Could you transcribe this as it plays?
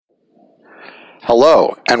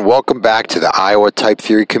Hello, and welcome back to the Iowa Type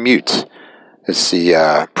Theory Commute. It's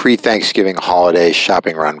the pre-Thanksgiving holiday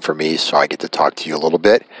shopping run for me, so I get to talk to you a little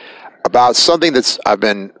bit about something I've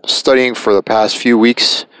been studying for the past few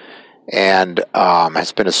weeks, and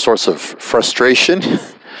has been a source of frustration,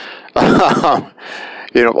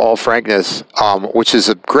 in all frankness, which is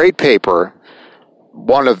a great paper,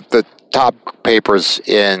 one of the top papers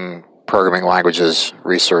in programming languages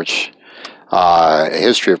research.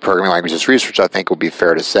 History of programming languages research, I think would be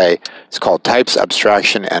fair to say. It's called Types,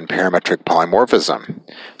 Abstraction, and Parametric Polymorphism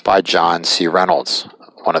by John C. Reynolds,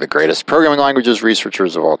 one of the greatest programming languages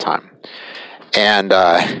researchers of all time. And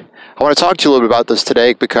I want to talk to you a little bit about this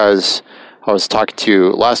today because I was talking to you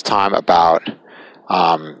last time about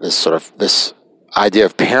this idea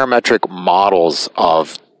of parametric models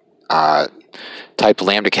of typed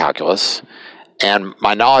lambda calculus. And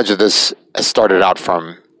my knowledge of this has started out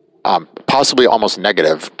from possibly almost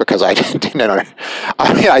negative because I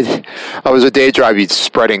was a day drive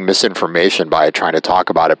spreading misinformation by trying to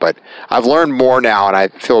talk about it, but I've learned more now and I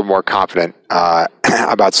feel more confident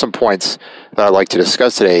about some points that I'd like to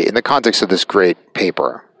discuss today in the context of this great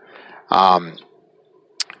paper. And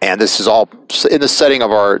this is all in the setting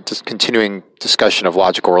of our continuing discussion of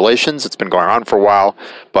logical relations. It's been going on for a while,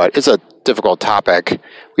 but it's a difficult topic.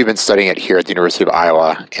 We've been studying it here at the University of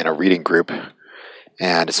Iowa in a reading group,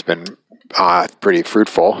 and it's been pretty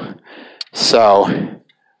fruitful. So,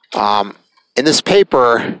 in this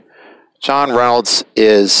paper, John Reynolds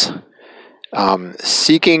is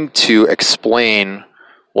seeking to explain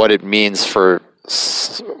what it means for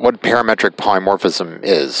what parametric polymorphism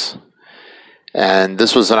is. And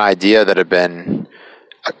this was an idea that had been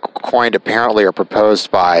coined apparently or proposed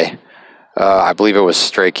by, I believe it was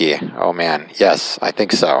Strachey. Oh man, yes, I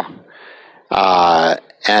think so.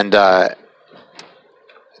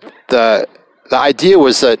 The idea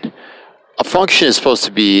was that a function is supposed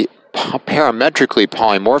to be parametrically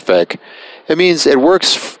polymorphic. It means it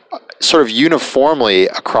works sort of uniformly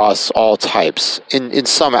across all types in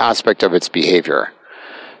some aspect of its behavior.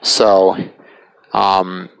 So,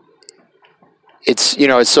 so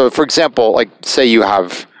for example, like say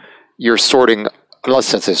you're sorting. Let's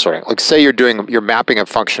say sorting. Like say you're mapping a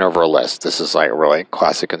function over a list. This is like a really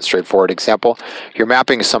classic and straightforward example. You're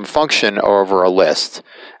mapping some function over a list.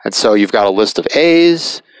 And so you've got a list of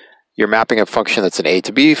A's. You're mapping a function that's an A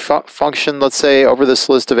to B function, let's say, over this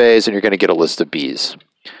list of A's, and you're going to get a list of B's.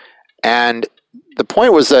 And the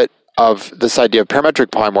point was that of this idea of parametric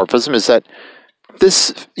polymorphism is that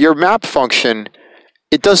your map function,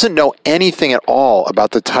 it doesn't know anything at all about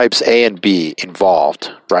the types A and B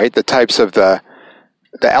involved, right? The types of the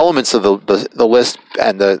elements of the list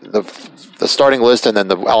and the starting list, and then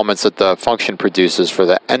the elements that the function produces for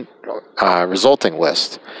the end resulting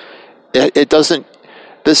list. It doesn't.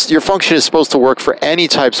 Your function is supposed to work for any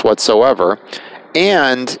types whatsoever,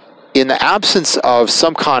 and in the absence of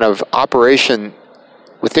some kind of operation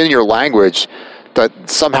within your language that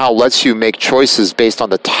somehow lets you make choices based on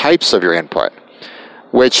the types of your input,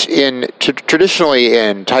 which traditionally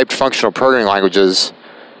in typed functional programming languages,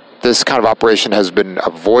 this kind of operation has been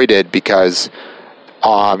avoided because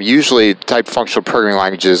usually typed functional programming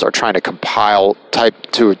languages are trying to compile type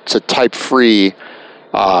to type-free,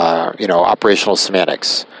 operational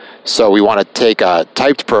semantics. So we want to take a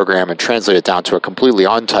typed program and translate it down to a completely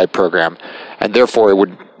untyped program, and therefore it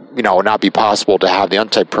would, not be possible to have the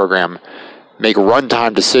untyped program make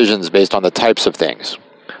runtime decisions based on the types of things.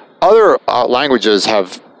 Other languages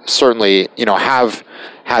have certainly, have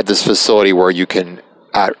had this facility where you can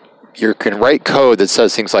write code that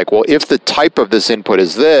says things like, well, if the type of this input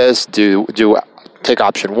is this, take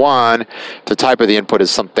option 1. If the type of the input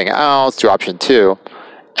is something else, do option 2.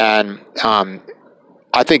 And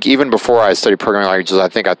I think even before I studied programming languages, I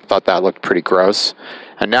thought that looked pretty gross.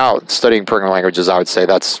 And now studying programming languages, I would say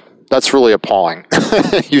that's really appalling.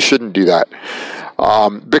 You shouldn't do that.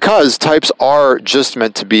 Because types are just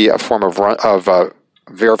meant to be a form of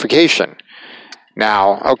verification.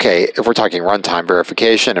 Now, okay, if we're talking runtime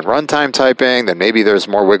verification and runtime typing, then maybe there's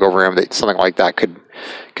more wiggle room that something like that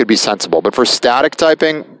could be sensible. But for static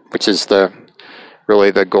typing, which is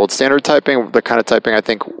really the gold standard typing, the kind of typing I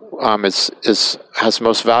think has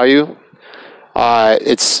most value,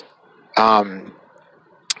 that's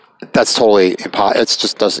totally impossible. It's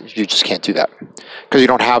just doesn't. You just can't do that because you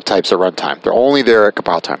don't have types at runtime. They're only there at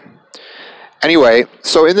compile time. Anyway,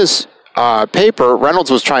 so in this paper,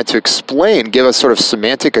 Reynolds was trying to give a sort of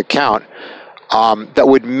semantic account that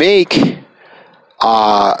would make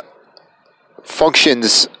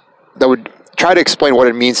functions that would try to explain what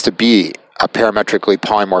it means to be a parametrically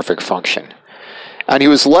polymorphic function. And he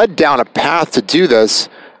was led down a path to do this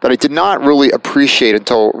that I did not really appreciate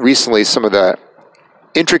until recently, some of the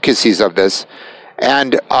intricacies of this,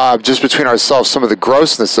 and just between ourselves, some of the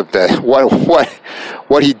grossness of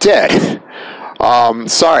what he did.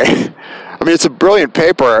 Sorry. I mean, it's a brilliant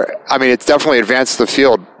paper. I mean, it's definitely advanced the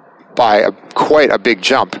field by quite a big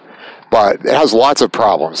jump, but it has lots of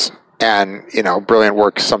problems. And, brilliant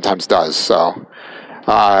work sometimes does. So,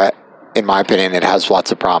 in my opinion, it has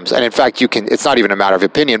lots of problems. And in fact, it's not even a matter of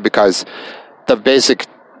opinion, because the basic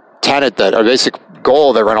tenet basic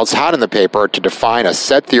goal that Reynolds had in the paper to define a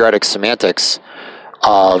set theoretic semantics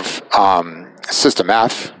of system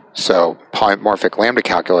F, so polymorphic lambda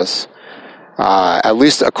calculus, at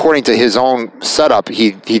least according to his own setup,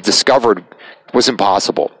 he discovered was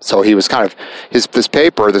impossible. So he was kind of this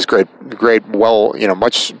paper, this great,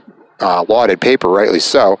 much lauded paper, rightly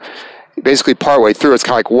so. Basically, partway through, it's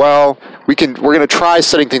kind of like, well, we're going to try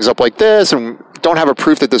setting things up like this, and don't have a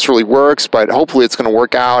proof that this really works, but hopefully it's going to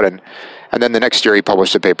work out. And then the next year, he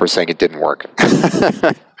published a paper saying it didn't work.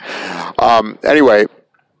 Anyway,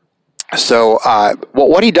 so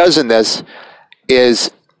what he does in this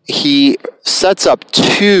is he sets up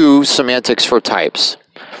two semantics for types.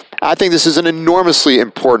 I think this is an enormously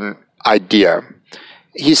important idea.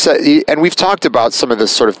 He said, and we've talked about some of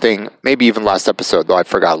this sort of thing, maybe even last episode, though I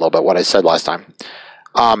forgot a little bit what I said last time.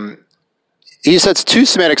 He sets two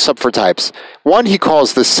semantics up for types. One he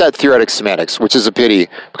calls the set theoretic semantics, which is a pity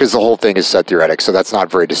because the whole thing is set theoretic, so that's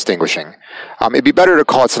not very distinguishing. It'd be better to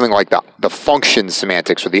call it something like the function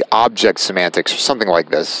semantics or the object semantics or something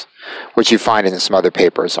like this, which you find in some other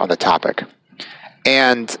papers on the topic.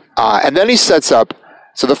 And then he sets up,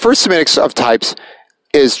 so the first semantics of types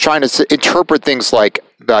is trying to interpret things like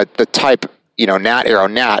the type, nat, arrow,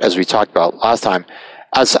 nat, as we talked about last time,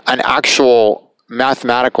 as an actual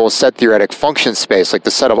mathematical set theoretic function space, like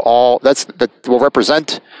the set of all,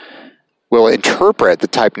 will interpret the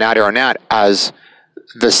type nat, arrow, nat as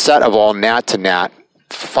the set of all nat to nat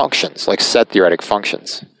functions, like set theoretic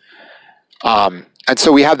functions. And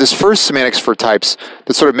so we have this first semantics for types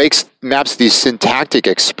that sort of maps these syntactic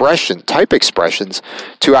type expressions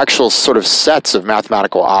to actual sort of sets of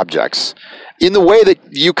mathematical objects in the way that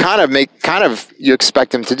you you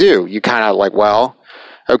expect them to do. You kind of like, well,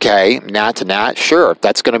 okay, nat to nat, sure,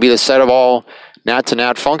 that's going to be the set of all nat to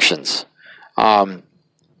nat functions.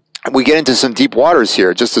 We get into some deep waters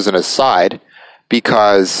here, just as an aside,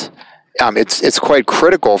 because it's quite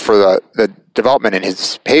critical for the development in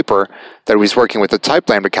his paper that he was working with the type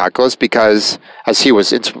lambda calculus, because, as he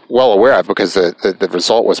was well aware of, because the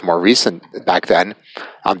result was more recent back then,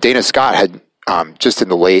 Dana Scott had, just in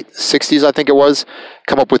the late 60s, I think it was,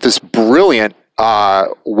 come up with this brilliant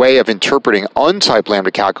way of interpreting untyped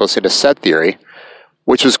lambda calculus into set theory,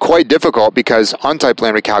 which was quite difficult because untyped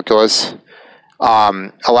lambda calculus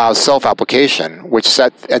allows self-application, which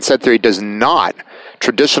set theory does not.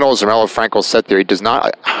 Traditional Zermelo-Fraenkel set theory does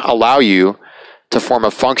not allow you to form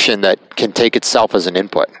a function that can take itself as an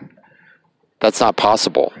input. That's not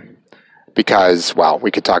possible because, well,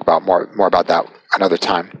 we could talk about more about that another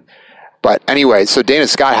time. But anyway, so Dana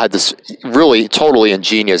Scott had this really totally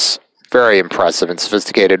ingenious, very impressive and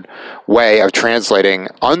sophisticated way of translating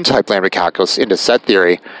untyped lambda calculus into set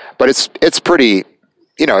theory, but it's pretty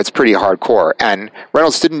hardcore. And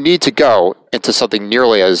Reynolds didn't need to go into something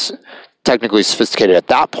nearly as technically sophisticated at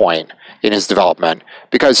that point in his development,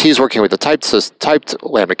 because he's working with the typed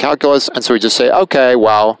lambda calculus, and so we just say, okay,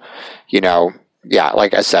 well,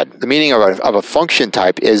 like I said, the meaning of a function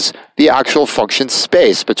type is the actual function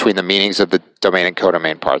space between the meanings of the domain and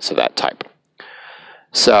codomain parts of that type.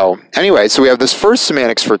 So anyway, so we have this first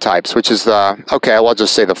semantics for types, which is I'll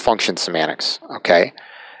just say the function semantics, okay?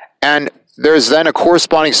 And there's then a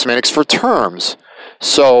corresponding semantics for terms.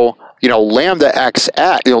 So, lambda x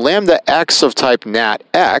of type nat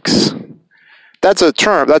x, that's a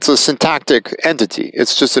term, that's a syntactic entity.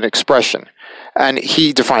 It's just an expression. And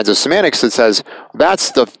he defines a semantics that says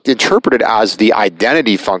that's interpreted as the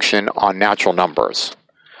identity function on natural numbers.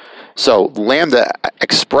 So lambda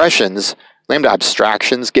abstractions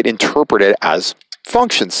get interpreted as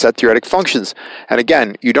functions, set theoretic functions. And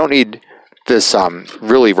again, you don't need this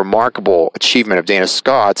really remarkable achievement of Dana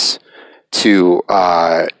Scott's to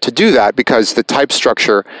do that, because the type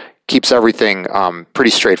structure keeps everything pretty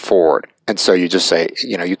straightforward. And so you just say,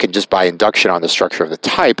 you can just, by induction on the structure of the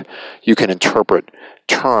type, you can interpret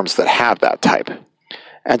terms that have that type.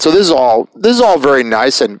 And so this is all very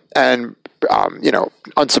nice and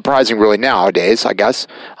unsurprising really nowadays, I guess.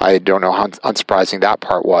 I don't know how unsurprising that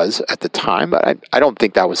part was at the time, but I don't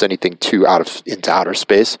think that was anything too into outer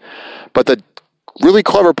space. But the really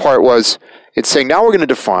clever part was it's saying now we're going to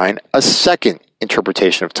define a second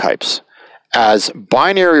interpretation of types. as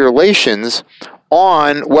binary relations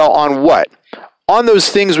on what? On those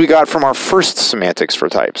things we got from our first semantics for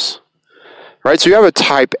types. Right? So you have a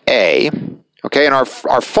type A, okay, and our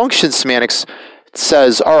function semantics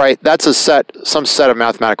says, all right, that's some set of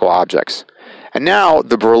mathematical objects. And now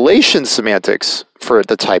the relation semantics for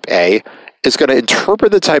the type A is going to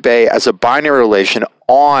interpret the type A as a binary relation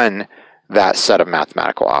on that set of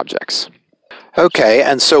mathematical objects. Okay,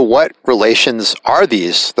 and so what relations are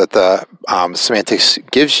these that the semantics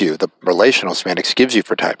gives you, the relational semantics gives you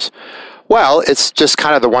for types? Well, it's just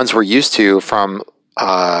kind of the ones we're used to from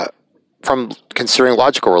considering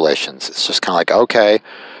logical relations. It's just kind of like, okay,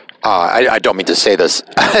 I don't mean to say this,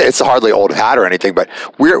 it's hardly old hat or anything, but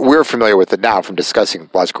we're familiar with it now from discussing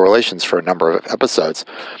logical relations for a number of episodes.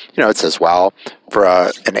 It says, well, for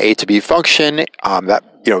an A to B function, that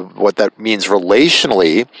what that means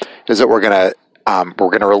relationally is that we're going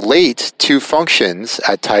to relate two functions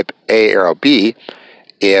at type A arrow B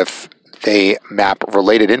if they map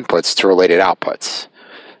related inputs to related outputs.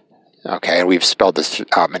 Okay, and we've spelled this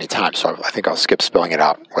out many times, so I think I'll skip spelling it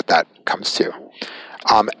out, what that comes to.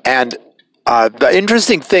 And the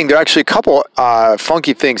interesting thing, there are actually a couple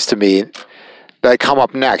funky things to me that come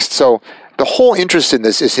up next. So the whole interest in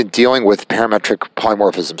this is in dealing with parametric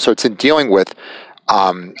polymorphism. So it's in dealing with,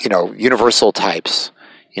 universal types.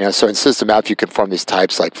 So in system F, you can form these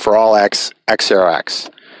types like for all x, x arrow x.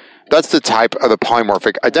 That's the type of the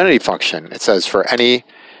polymorphic identity function. It says for any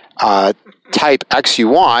type x you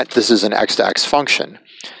want, this is an x to x function.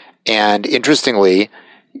 And interestingly,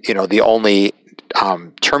 the only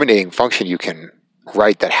terminating function you can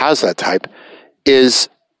write that has that type is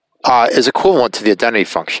equivalent to the identity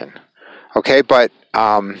function. Okay, but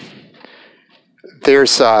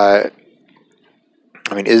there's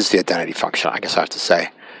is the identity function, I guess I have to say.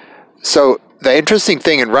 So the interesting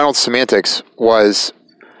thing in Reynolds semantics was,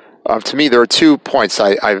 to me, there are 2 points.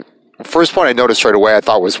 First point I noticed right away I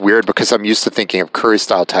thought was weird because I'm used to thinking of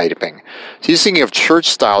Curry-style typing. So you're thinking of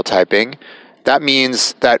church-style typing. That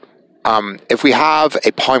means that if we have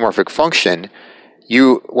a polymorphic function,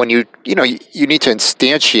 you need to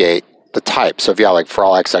instantiate the type. So if you have like for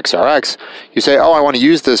all x, x, r, x, you say, I want to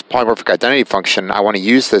use this polymorphic identity function. I want to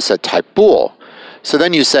use this at type bool. So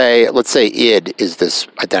then you say, let's say id is this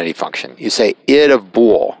identity function. You say id of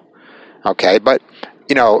bool. Okay, but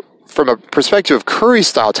from a perspective of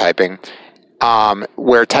Curry-style typing,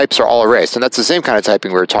 where types are all erased, and that's the same kind of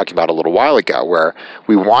typing we were talking about a little while ago, where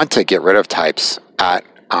we want to get rid of types at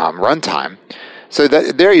runtime. So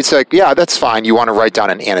there you say, yeah, that's fine. You want to write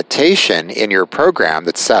down an annotation in your program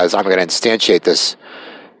that says, I'm going to instantiate this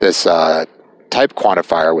type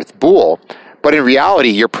quantifier with bool. But in reality,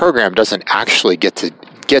 your program doesn't actually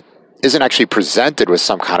isn't actually presented with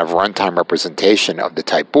some kind of runtime representation of the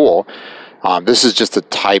type bool. This is just a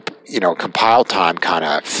type, compile time kind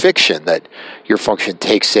of fiction that your function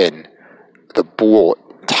takes in the bool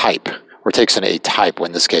type, or takes in a type, when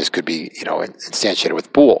in this case could be, instantiated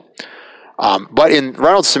with bool. But in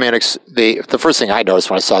Reynolds semantics, the first thing I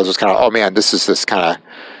noticed when I saw this was kind of, oh man, this is kind of,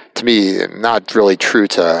 to me, not really true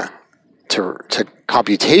to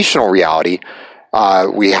computational reality.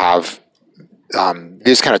 We have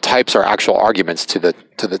these kind of types are actual arguments to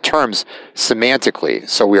the terms semantically.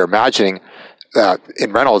 So we are imagining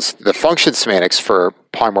in Reynolds, the function semantics for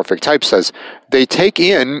polymorphic types says they take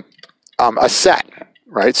in a set,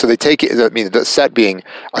 right? So they take the set being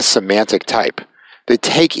a semantic type. They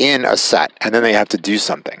take in a set, and then they have to do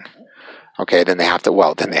something. Okay, then they have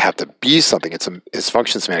to be something. It's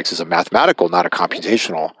function semantics is a mathematical, not a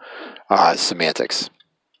computational semantics.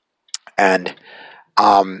 And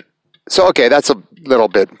so, okay, that's a little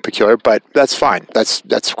bit peculiar, but that's fine.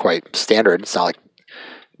 That's quite standard. It's not like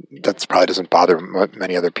that probably doesn't bother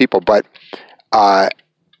many other people. But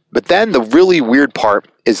then the really weird part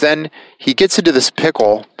is then he gets into this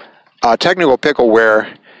technical pickle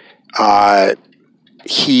where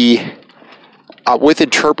he, with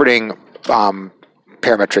interpreting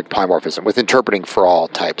parametric polymorphism, with interpreting for all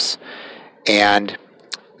types, and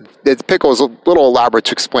the pickle is a little elaborate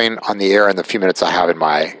to explain on the air in the few minutes I have in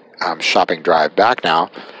my shopping drive back now,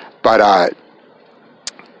 but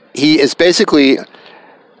he is basically,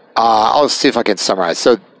 I'll see if I can summarize.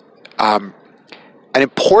 So an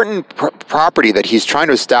important property that he's trying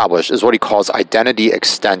to establish is what he calls identity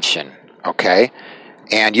extension, okay?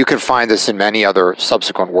 And you can find this in many other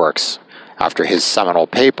subsequent works after his seminal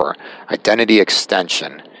paper, identity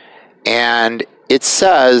extension. And it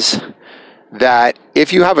says that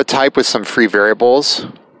if you have a type with some free variables,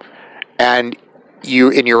 and you,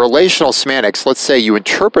 in your relational semantics, let's say you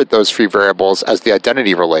interpret those free variables as the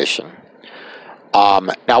identity relation.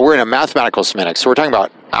 Now we're in a mathematical semantics, so we're talking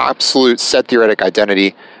about absolute set theoretic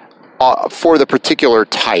identity for the particular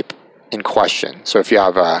type in question. So if you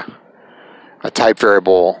have a type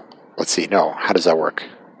variable, let's see, no, how does that work?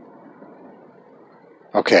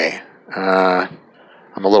 Okay,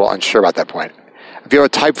 I'm a little unsure about that point. If you have a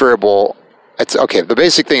type variable, it's okay. The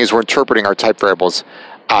basic thing is we're interpreting our type variables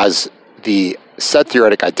as the set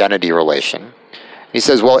theoretic identity relation. He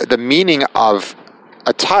says, well, the meaning of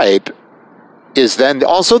a type is then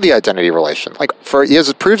also the identity relation. Like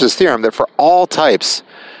he proves his theorem that for all types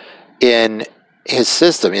in his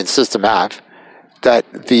system, in system F, that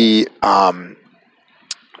the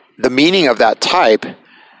meaning of that type,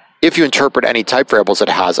 if you interpret any type variables it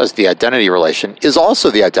has as the identity relation, is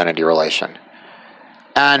also the identity relation.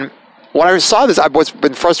 And when I saw this, what's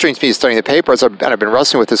been frustrating to me studying the paper, and I've been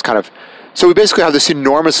wrestling with this kind of, so we basically have this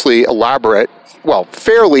enormously elaborate, well,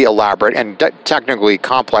 fairly elaborate and technically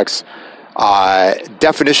complex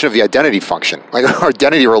definition of the identity function, like our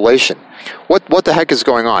identity relation. What the heck is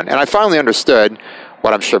going on? And I finally understood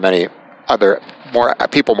what I'm sure many other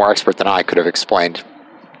people more expert than I could have explained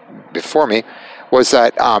before me, was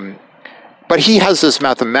that, but he has this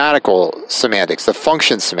mathematical semantics, the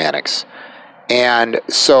function semantics. And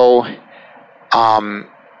so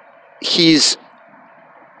he's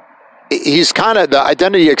kind of, the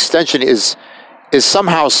identity extension is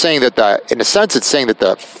somehow saying that in a sense, it's saying that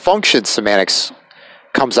the function semantics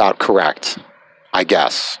comes out correct, I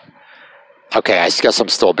guess. Okay, I guess I'm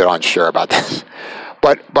still a bit unsure about this.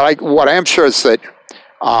 But what I am sure is that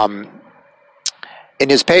in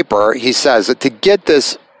his paper, he says that to get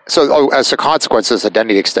this, so as a consequence of this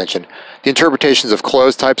identity extension, the interpretations of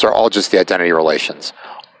closed types are all just the identity relations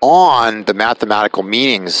on the mathematical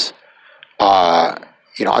meanings, on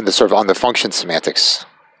the function semantics.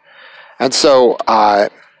 And so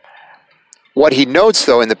what he notes,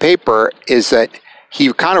 though, in the paper is that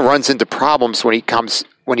he kind of runs into problems when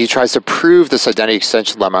he tries to prove this identity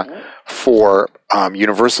extension lemma for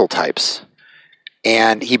universal types.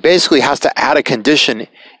 And he basically has to add a condition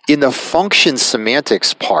in the function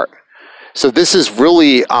semantics part. So this is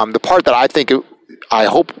really the part that I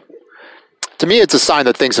hope, to me, it's a sign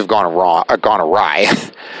that things have gone awry.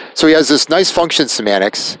 So he has this nice function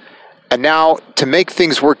semantics, and now to make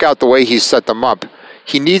things work out the way he's set them up,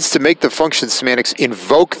 he needs to make the function semantics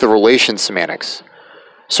invoke the relation semantics.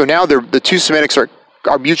 So now the two semantics are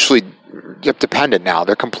mutually dependent now.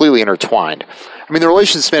 They're completely intertwined. I mean, the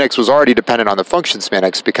relation semantics was already dependent on the function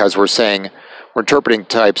semantics because we're interpreting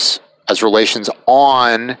types as relations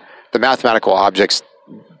on the mathematical objects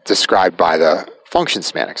described by the function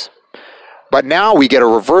semantics. But now we get a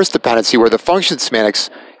reverse dependency where the function semantics,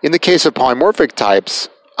 in the case of polymorphic types,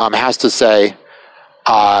 has to say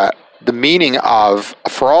the meaning of a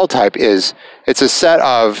for all type is it's a set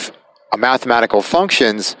of mathematical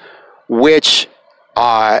functions which,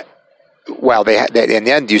 in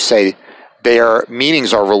the end you say their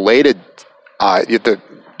meanings are related. The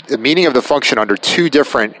meaning of the function under two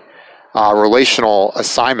different relational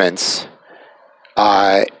assignments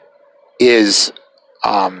is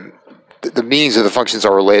the meanings of the functions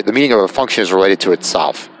are related. The meaning of a function is related to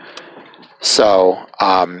itself. So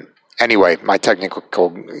anyway, my technical,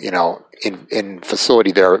 in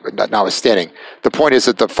facility there notwithstanding, the point is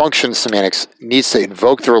that the function semantics needs to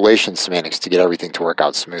invoke the relation semantics to get everything to work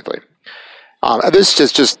out smoothly. This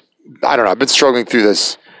is just I don't know. I've been struggling through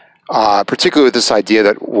this, particularly with this idea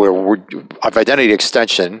that we're of identity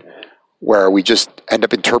extension, where we just end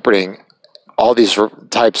up interpreting all these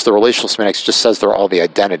types. The relational semantics just says they're all the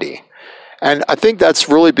identity, and I think that's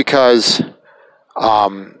really because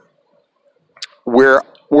we're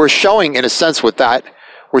showing, in a sense, with that,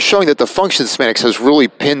 we're showing that the function semantics has really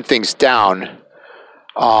pinned things down.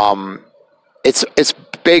 It's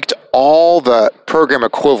baked all the program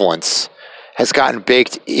equivalents. Has gotten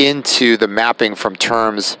baked into the mapping from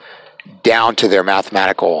terms down to their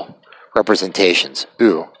mathematical representations.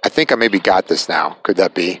 Ooh, I think I maybe got this now. Could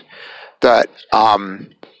that be? That,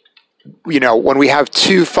 when we have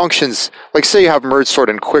two functions, like say you have merge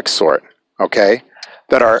sort and quick sort, okay,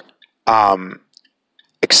 that are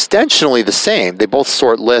extensionally the same. They both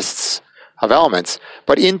sort lists of elements,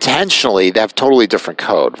 but intentionally they have totally different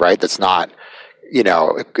code, right? That's not,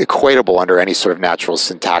 equatable under any sort of natural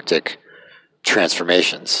syntactic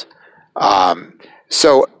transformations.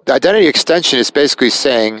 So the identity extension is basically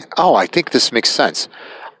saying, oh, I think this makes sense.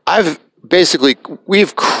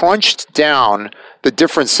 We've crunched down the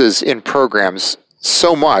differences in programs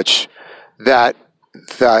so much that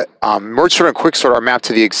merge sort and quick sort are mapped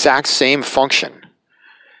to the exact same function.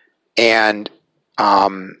 And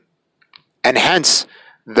hence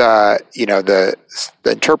the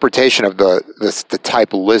interpretation of the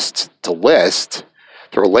type list to list,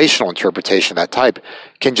 the relational interpretation of that type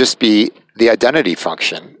can just be the identity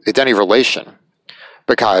function, the identity relation,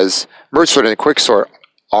 because merge sort and quicksort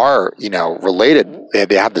are, related.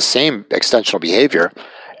 They have the same extensional behavior,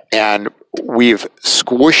 and we've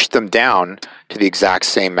squished them down to the exact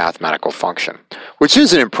same mathematical function, which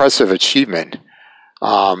is an impressive achievement,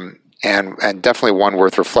 and definitely one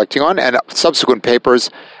worth reflecting on. And subsequent papers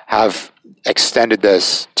have extended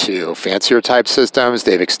this to fancier type systems.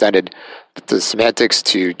 They've extended the semantics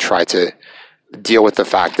to try to deal with the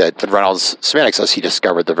fact that the Reynolds semantics, as he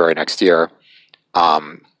discovered the very next year,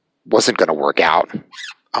 wasn't going to work out,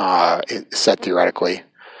 set theoretically.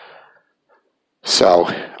 So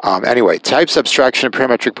anyway, types abstraction and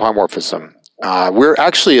parametric polymorphism. We're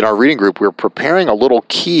actually, in our reading group, we're preparing a little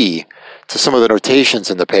key to some of the notations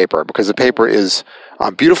in the paper, because the paper is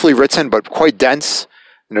beautifully written but quite dense.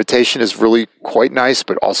 The notation is really quite nice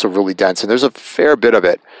but also really dense, and there's a fair bit of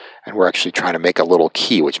it, and we're actually trying to make a little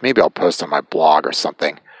key, which maybe I'll post on my blog or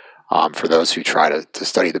something, for those who try to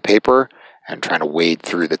study the paper and trying to wade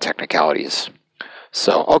through the technicalities.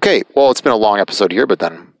 So, okay, well, it's been a long episode here, but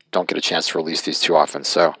then don't get a chance to release these too often.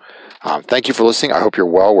 So thank you for listening. I hope you're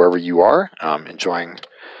well wherever you are, enjoying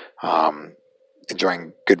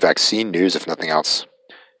good vaccine news, if nothing else.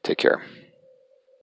 Take care.